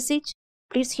Kannada message,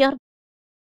 please hear.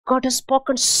 God has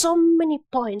spoken so many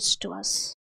points to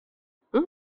us.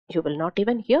 You will not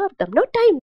even hear them. No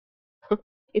time.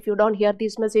 If you don't hear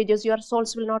these messages, your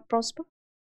souls will not prosper.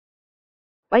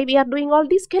 Why we are doing all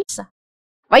these kelsa?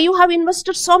 Why you have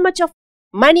invested so much of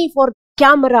money for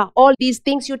camera, all these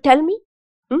things you tell me?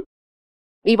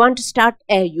 We want to start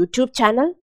a YouTube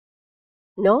channel?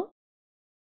 No?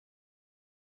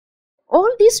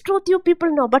 All these truth you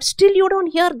people know, but still you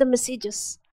don't hear the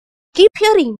messages. Keep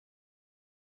hearing.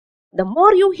 The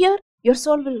more you hear, your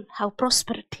soul will have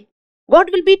prosperity. God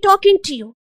will be talking to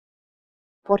you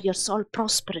for your soul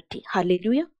prosperity.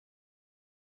 Hallelujah.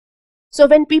 So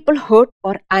when people hurt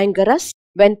or anger us,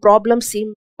 when problems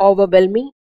seem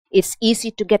overwhelming, it's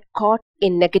easy to get caught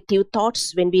in negative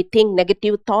thoughts. When we think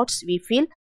negative thoughts, we feel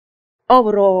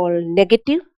overall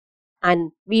negative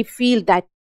and we feel that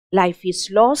life is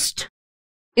lost,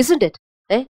 isn't it?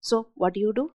 So what do?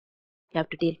 You have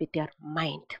to deal with your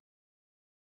mind,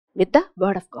 with the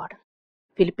word of God.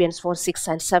 Philippians 4:6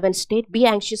 and 7 state, be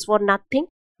anxious for nothing,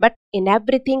 but in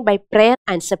everything by prayer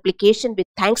and supplication with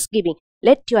thanksgiving,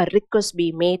 let your requests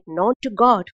be made known to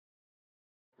God.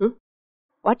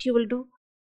 What you will do?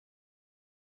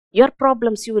 Your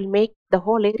problems you will make the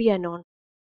whole area known.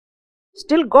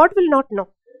 Still God will not know.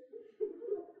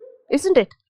 Isn't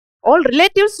it? All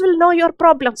relatives will know your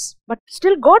problems, but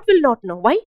still God will not know.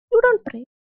 Why? You don't pray.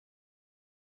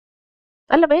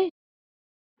 ಅಲ್ಲವೇ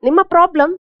ನಿಮ್ಮ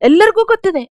problem ಎಲ್ಲರಿಗೂ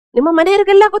ಗೊತ್ತಿದೆ, ನಿಮ್ಮ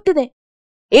ಮನೆಯವರಿಗೆಲ್ಲ ಗೊತ್ತಿದೆ,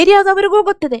 ಏರಿಯಾದವರಿಗೂ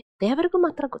ಗೊತ್ತಿದೆ, ದೇವರಿಗೂ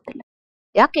ಮಾತ್ರ ಗೊತ್ತಿಲ್ಲ.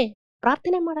 ಯಾಕೆ?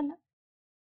 ಪ್ರಾರ್ಥನೆ ಮಾಡಲ್ಲ.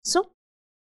 So,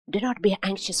 do not be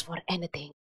anxious for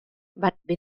anything, but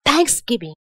with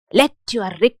thanksgiving, let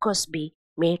your requests be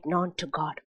made known to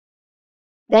God.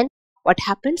 Then, what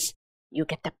happens? You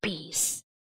get the peace.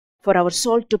 For our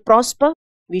soul to prosper,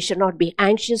 we should not be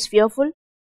anxious, fearful.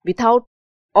 Without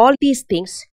all these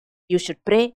things, you should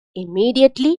pray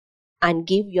immediately and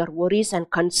give your worries and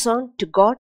concern to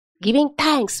God, giving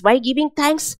thanks. Why giving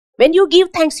thanks? When you give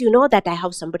thanks, you know that I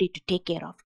have somebody to take care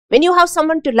of. When you have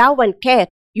someone to love and care,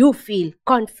 you feel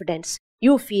confidence.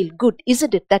 You feel good,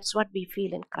 isn't it? That's what we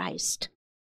feel in Christ.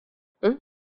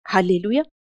 Hallelujah.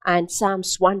 And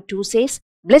Psalms 1:2 says,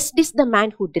 Blessed is the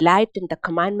man who delights in the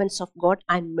commandments of God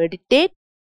and meditate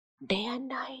day and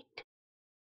night.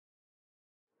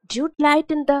 Do you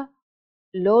delight in the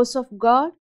laws of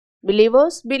God?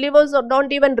 Believers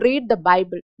don't even read the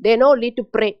Bible. They know only to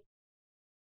pray.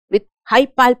 With high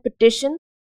palpitation,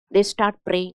 they start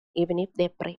praying, even if they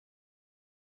pray.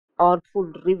 Or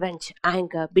full revenge,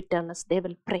 anger, bitterness, they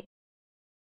will pray.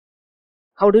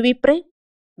 How do we pray?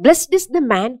 Blessed is the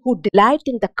man who delights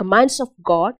in the commands of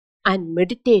God and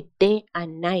meditate day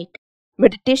and night.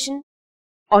 Meditation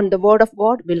on the word of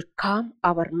God will calm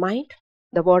our mind.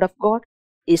 The word of God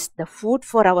is the food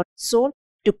for our soul.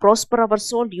 To prosper our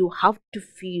soul, you have to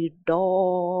feed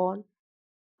on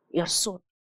your soul.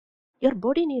 Your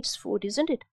body needs food, isn't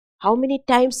it? How many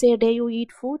times a day you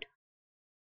eat food?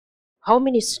 How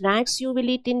many snacks you will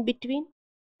eat in between?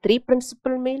 3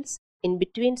 principal meals, in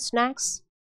between snacks.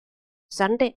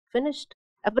 Sunday, finished.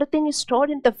 Everything is stored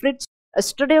in the fridge.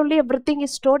 Yesterday only everything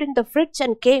is stored in the fridge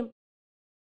and came.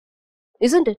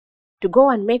 Isn't it? To go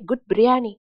and make good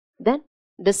biryani. Then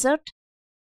dessert.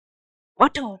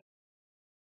 What all?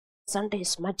 Sunday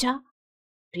is maja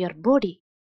to your body.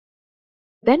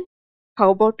 Then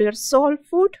how about your soul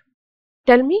food?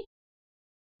 Tell me.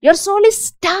 Your soul is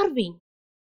starving.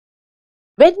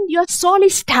 When your soul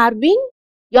is starving,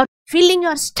 you are filling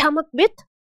your stomach with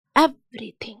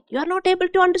everything. You are not able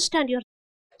to understand. Your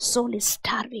soul is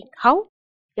starving. How?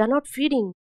 You are not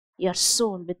feeding your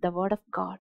soul with the word of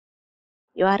God.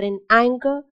 You are in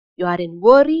anger. You are in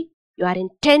worry. You are in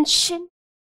tension.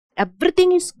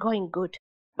 Everything is going good.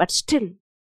 But still,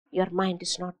 your mind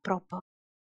is not proper.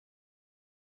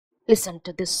 Listen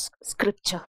to this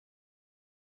scripture.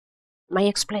 My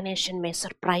explanation may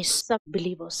surprise some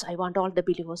believers. I want all the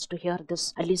believers to hear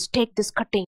this. At least take this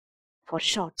cutting for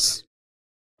shorts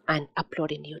and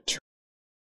upload in YouTube.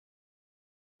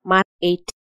 Mark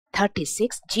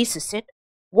 8:36, Jesus said,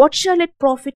 "What shall it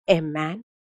profit a man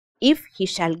if he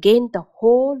shall gain the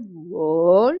whole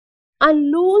world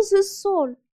and lose his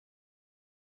soul?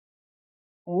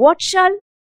 What shall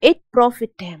it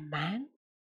profit a man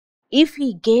if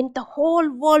he gain the whole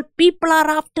world?" People are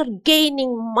after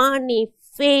gaining money,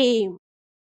 fame,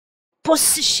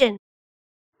 position.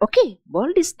 Okay,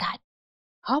 world is that.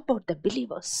 How about the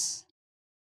believers?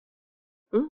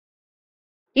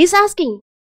 He's asking,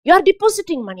 you are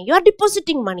depositing money,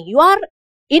 you are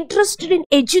interested in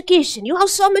education, you have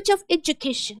so much of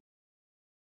education.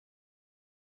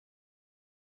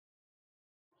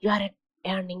 You are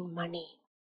earning money.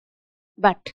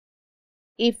 But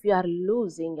if you are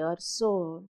losing your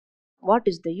soul, what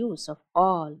is the use of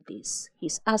all this?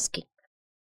 He's asking.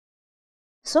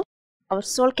 So, our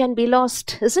soul can be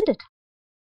lost, isn't it?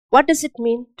 What does it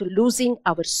mean to losing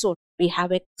our soul? We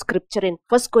have a scripture in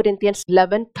 1 Corinthians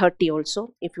 11:30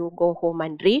 also, if you go home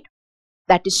and read,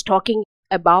 that is talking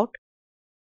about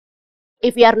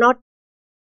if we are not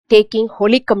taking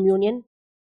Holy Communion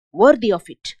worthy of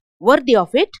it,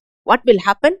 what will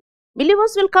happen?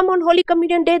 Believers will come on Holy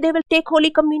Communion day, they will take Holy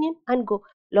Communion and go,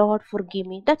 Lord, forgive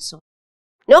me. That's all.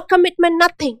 No commitment,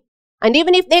 nothing. And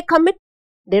even if they commit,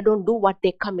 they don't do what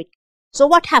they commit. So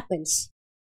what happens?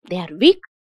 They are weak,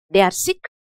 they are sick,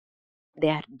 they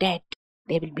are dead.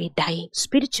 They will be dying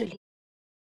spiritually.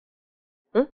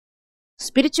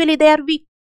 Spiritually they are weak,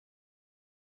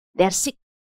 they are sick,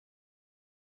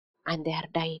 and they are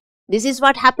dying. This is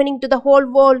what happening to the whole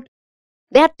world.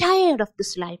 They are tired of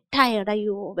this life. Tired,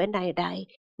 when I die.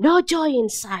 No joy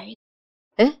inside.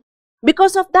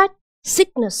 Because of that,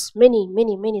 sickness,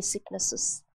 many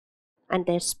sicknesses. And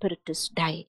their spirit is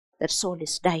dying. Their soul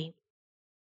is dying.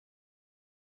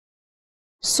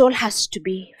 Soul has to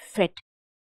be fed.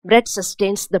 Bread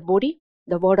sustains the body.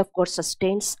 The word of God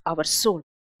sustains our soul.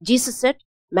 Jesus said,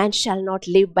 man shall not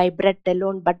live by bread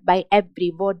alone, but by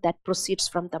every word that proceeds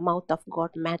from the mouth of God.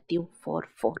 Matthew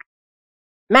 4:4.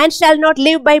 Man shall not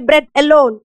live by bread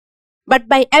alone, but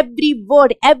by every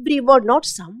word, not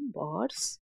some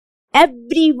words.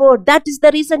 Every word. That is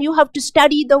the reason you have to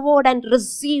study the word and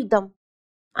receive them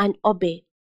and obey.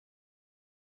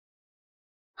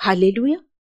 Hallelujah.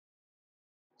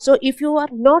 So if you are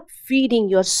not feeding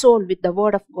your soul with the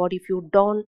word of God, if you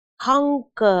don't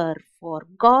hunger for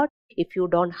God, if you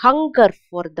don't hunger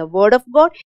for the word of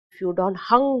God, if you don't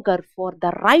hunger for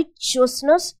the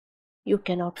righteousness, you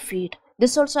cannot feed.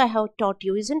 This also I have taught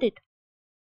you, isn't it?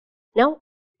 Now,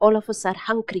 all of us are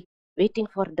hungry, waiting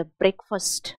for the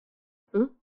breakfast.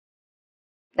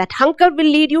 That hunger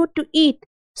will lead you to eat.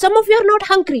 Some of you are not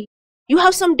hungry. You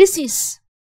have some disease,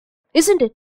 isn't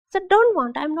it? So don't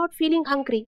want, I'm not feeling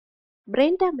hungry.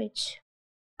 Brain damage.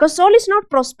 Because soul is not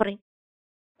prospering.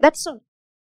 That's all.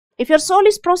 If your soul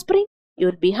is prospering, you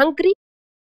will be hungry.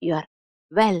 You are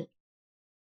well.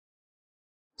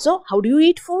 So, how do you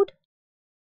eat food?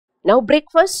 Now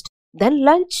breakfast, then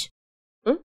lunch.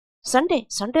 Sunday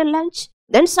lunch,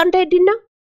 then Sunday dinner.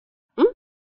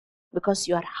 Because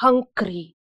you are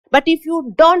hungry. But if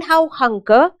you don't have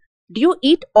hunger, do you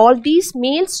eat all these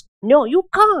meals? No, you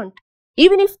can't.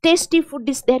 Even if tasty food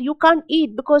is there, you can't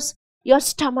eat because your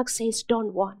stomach says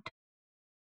don't want.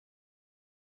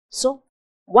 So,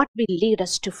 what will lead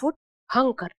us to food?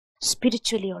 Hunger.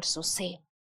 Spiritually also same.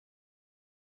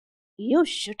 You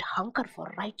should hunger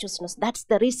for righteousness. That's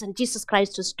the reason Jesus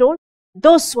Christ has told,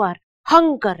 those who are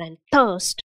hunger and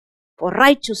thirst for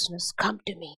righteousness, come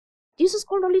to me. Jesus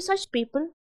called only such people.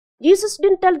 Jesus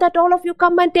didn't tell that all of you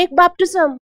come and take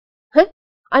baptism.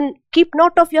 And keep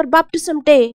note of your baptism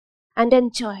day and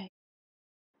enjoy.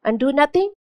 And do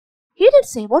nothing. He didn't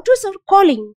say, what was our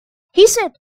calling? He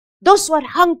said, those who are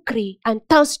hungry and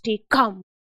thirsty, come.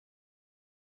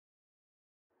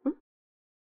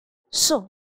 So,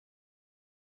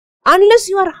 unless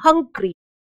you are hungry,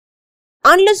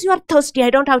 unless you are thirsty, I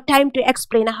don't have time to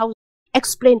explain. I have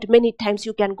explained many times.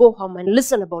 You can go home and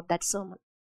listen about that sermon.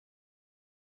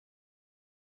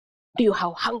 Do you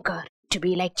have hunger to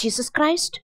be like Jesus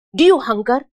Christ? Do you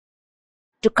hunger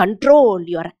to control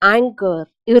your anger,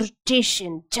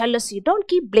 irritation, jealousy? Don't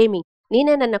keep blaming.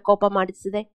 ನೀನೇ ನನ್ನ ಕೋಪ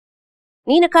ಮಾಡಿಸಿದೆ,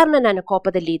 ನೀನ ಕಾರಣ ನಾನು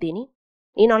ಕೋಪದಲ್ಲಿ ಇದ್ದೀನಿ,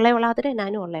 ನೀನು ಒಳ್ಳೆಯವಳಾದರೆ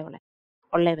ನಾನು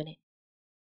ಒಳ್ಳೆಯವನೇ.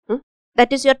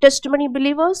 That is your testimony,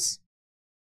 believers.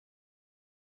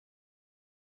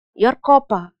 Your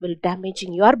kopa will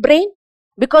damaging your brain.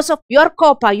 Because of your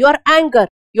kopa, your anger,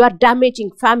 you are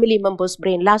damaging family members'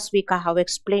 brain. Last week I have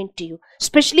explained to you,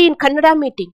 especially in Kannada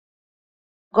meeting.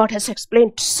 God has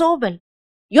explained so well.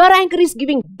 Your anger is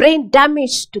giving brain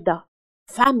damage to the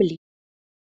family.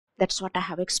 That's what I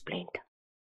have explained.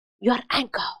 Your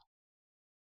anger.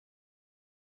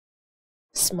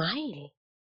 Smile.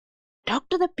 Talk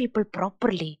to the people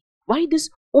properly. Why this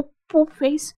uppu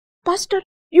face? Pastor,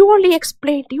 you only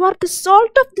explained. You are the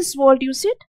salt of this world, you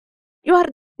said. You are,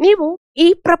 ನೀವು ಈ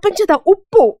ಪ್ರಪಂಚದ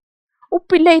ಉಪ್ಪು.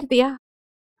 ಉಪ್ಪಿಲ್ಲೇ ಇದೆಯಾ?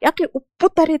 ಯಾಕೆ ಉಪ್ಪು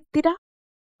ತರ ಇರ್ತೀರಾ?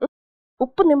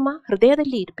 ಉಪ್ಪು ನಿಮ್ಮ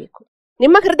ಹೃದಯದಲ್ಲಿ ಇರಬೇಕು.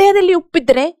 ನಿಮ್ಮ ಹೃದಯದಲ್ಲಿ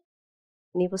ಉಪ್ಪಿದ್ರೆ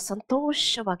ನೀವು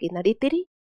ಸಂತೋಷವಾಗಿ ನಡೀತೀರಿ,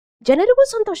 ಜನರಿಗೂ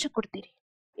ಸಂತೋಷ ಕೊಡ್ತೀರಿ.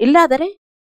 ಇಲ್ಲಾದರೆ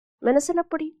ಮೆಣಸಿನ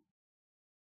ಪುಡಿ,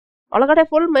 ಒಳಗಡೆ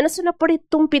ಫುಲ್ ಮೆಣಸಿನ ಪುಡಿ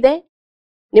ತುಂಬಿದೆ,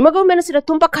 ನಿಮಗೂ ಮೆಣಸಿನ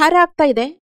ತುಂಬ ಖಾರ ಆಗ್ತಾ ಇದೆ,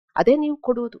 ಅದೇ ನೀವು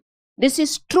ಕೊಡುವುದು. This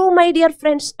is true, my dear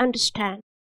friends. Understand.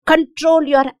 Control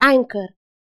your anger.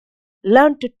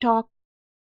 Learn to talk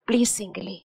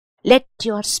pleasingly. Let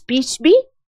your speech be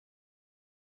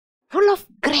full of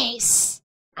grace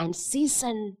and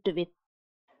seasoned with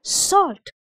salt.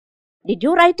 Did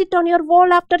you write it on your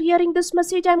wall after hearing this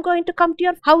message? I'm going to come to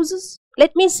your houses.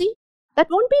 Let me see.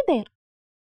 That won't be there.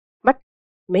 But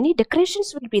many decorations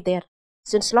will be there.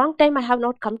 Since long time I have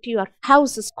not come to your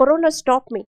houses. Corona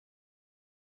stopped me.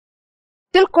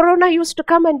 Till Corona used to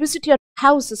come and visit your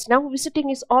houses. Now visiting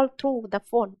is all through the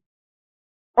phone.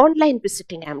 Online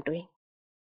visiting I am doing.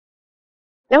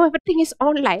 Now everything is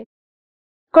online.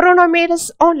 Corona made us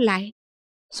online.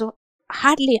 So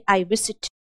hardly I visit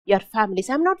your families.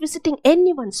 I am not visiting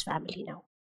anyone's family now.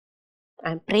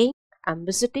 I am praying, I am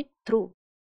visiting through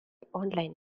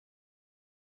online.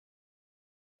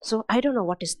 So I don't know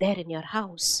what is there in your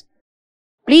house.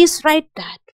 Please write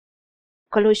that.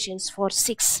 Colossians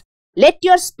 4:6. Let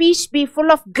your speech be full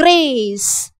of grace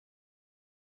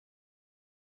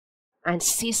and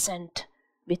seasoned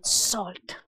with salt.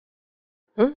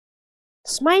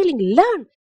 Smiling, learn.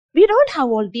 We don't have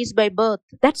all these by birth.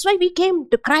 That's why we came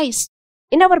to Christ.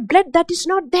 In our blood, that is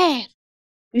not there.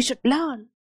 We should learn.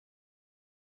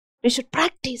 We should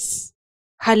practice.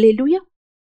 Hallelujah.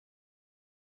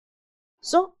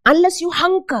 So, unless you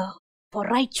hunger for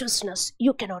righteousness,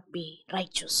 you cannot be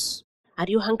righteous. Are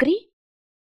you hungry?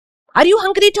 Are you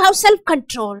hungry to have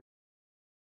self-control?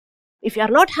 If you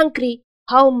are not hungry,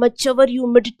 how much ever you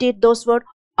meditate those words,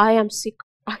 I am sick,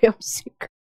 I am sick,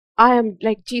 I am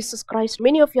like Jesus Christ.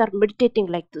 Many of you are meditating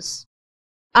like this.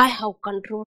 I have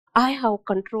control, I have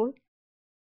control.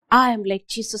 I am like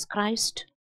Jesus Christ.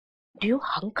 Do you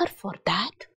hunger for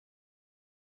that?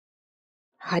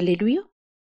 Hallelujah.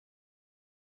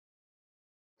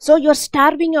 So you are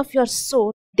starving of your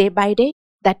soul day by day.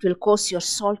 That will cause your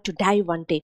soul to die one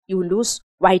day. You lose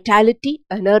vitality,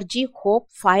 energy, hope,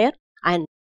 fire, and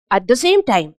at the same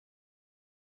time,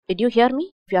 did you hear me?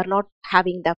 If you are not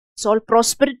having the soul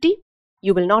prosperity,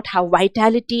 you will not have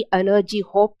vitality, energy,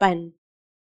 hope, and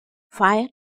fire.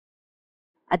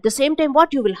 At the same time,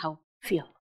 what you will have? Fear,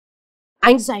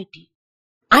 anxiety,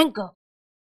 anger.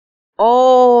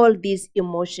 All these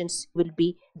emotions will be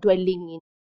dwelling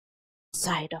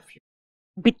inside of you.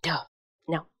 Bitter.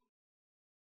 Now,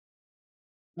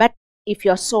 if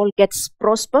your soul gets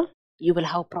prosper, you will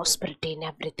have prosperity in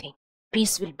everything.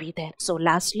 Peace will be there. So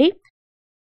lastly,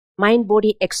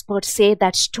 mind-body experts say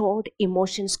that stored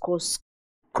emotions cause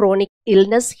chronic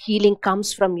illness. Healing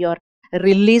comes from your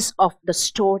release of the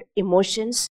stored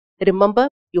emotions. Remember,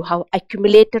 you have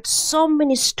accumulated so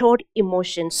many stored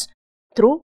emotions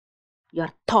through your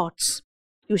thoughts.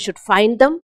 You should find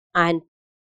them, and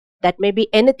that may be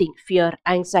anything, fear,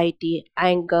 anxiety,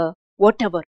 anger,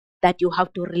 whatever, that you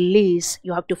have to release.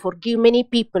 You have to forgive many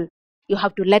people. You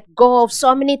have to let go of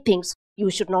so many things. You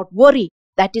should not worry.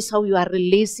 That is how you are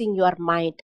releasing your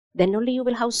mind. Then only you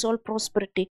will have soul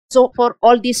prosperity. So for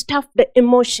all these stuffed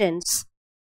emotions,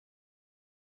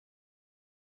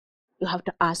 you have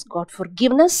to ask God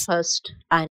forgiveness first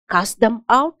and cast them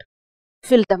out.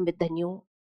 Fill them with the new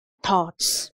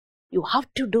thoughts. You have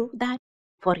to do that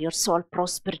for your soul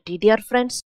prosperity. Dear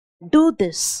friends, do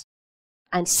this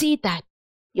and see that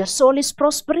your soul is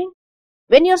prospering.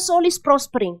 When your soul is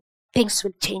prospering, things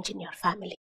will change in your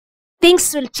family.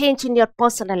 Things will change in your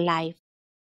personal life.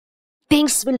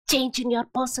 Things will change in your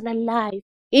personal life,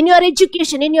 in your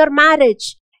education, in your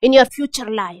marriage, in your future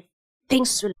life.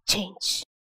 Things will change.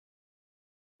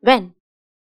 When?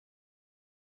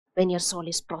 When your soul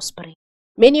is prospering.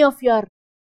 Many of your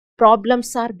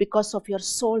problems are because of your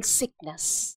soul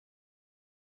sickness,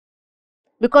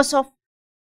 because of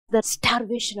the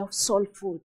starvation of soul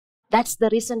food. That's the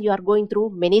reason you are going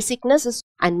through many sicknesses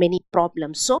and many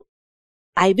problems. So,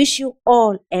 I wish you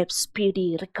all a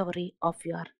speedy recovery of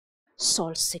your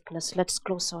soul sickness. Let's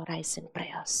close our eyes in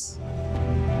prayers.